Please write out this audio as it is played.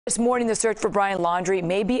This morning, the search for Brian Laundrie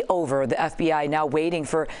may be over. The FBI now waiting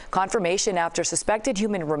for confirmation after suspected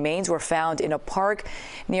human remains were found in a park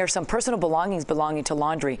near some personal belongings belonging to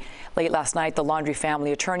Laundrie. Late last night, the Laundrie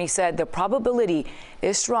family attorney said the probability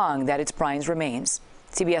is strong that it's Brian's remains.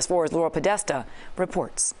 CBS 4's Laura Podesta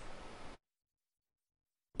reports.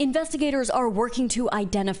 Investigators are working to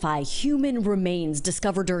identify human remains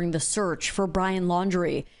discovered during the search for Brian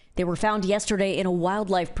Laundrie. They were found yesterday in a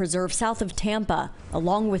wildlife preserve south of Tampa,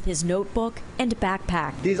 along with his notebook and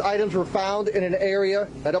backpack. These items were found in an area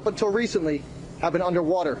that up until recently have been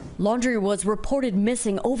underwater. Laundrie was reported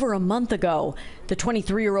missing over a month ago. The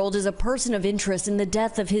 23-year-old is a person of interest in the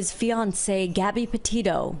death of his fiancée, Gabby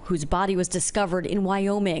Petito, whose body was discovered in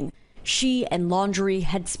Wyoming. She and Laundrie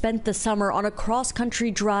had spent the summer on a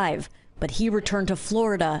cross-country drive, but he returned to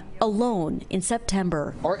Florida alone in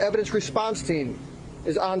September. Our evidence response team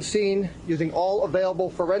is on scene using all available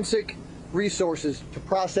forensic resources to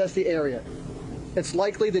process the area. It's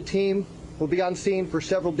likely the team will be on scene for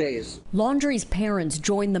several days. Laundrie's parents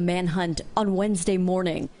joined the manhunt on Wednesday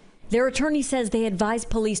morning. Their attorney says they advised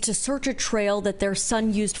police to search a trail that their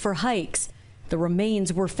son used for hikes. The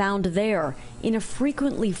remains were found there in a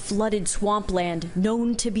frequently flooded swampland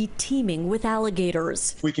known to be teeming with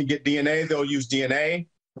alligators. If we can get DNA, they'll use DNA.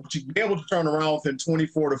 But you can be able to turn around within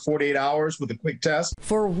 24 to 48 hours with a quick test.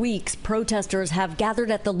 For weeks, protesters have gathered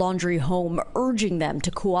at the Laundrie home, urging them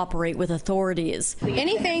to cooperate with authorities.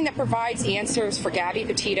 Anything that provides answers for Gabby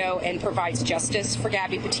Petito and provides justice for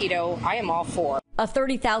Gabby Petito, I am all for. A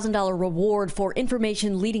 $30,000 reward for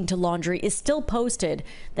information leading to Laundrie is still posted.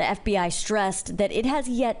 The FBI stressed that it has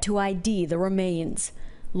yet to ID the remains.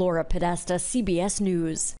 Laura Podesta, CBS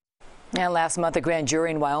News. And last month, a grand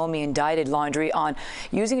jury in Wyoming indicted Laundrie on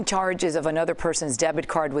using charges of another person's debit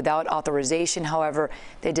card without authorization. However,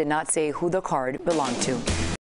 they did not say who the card belonged to.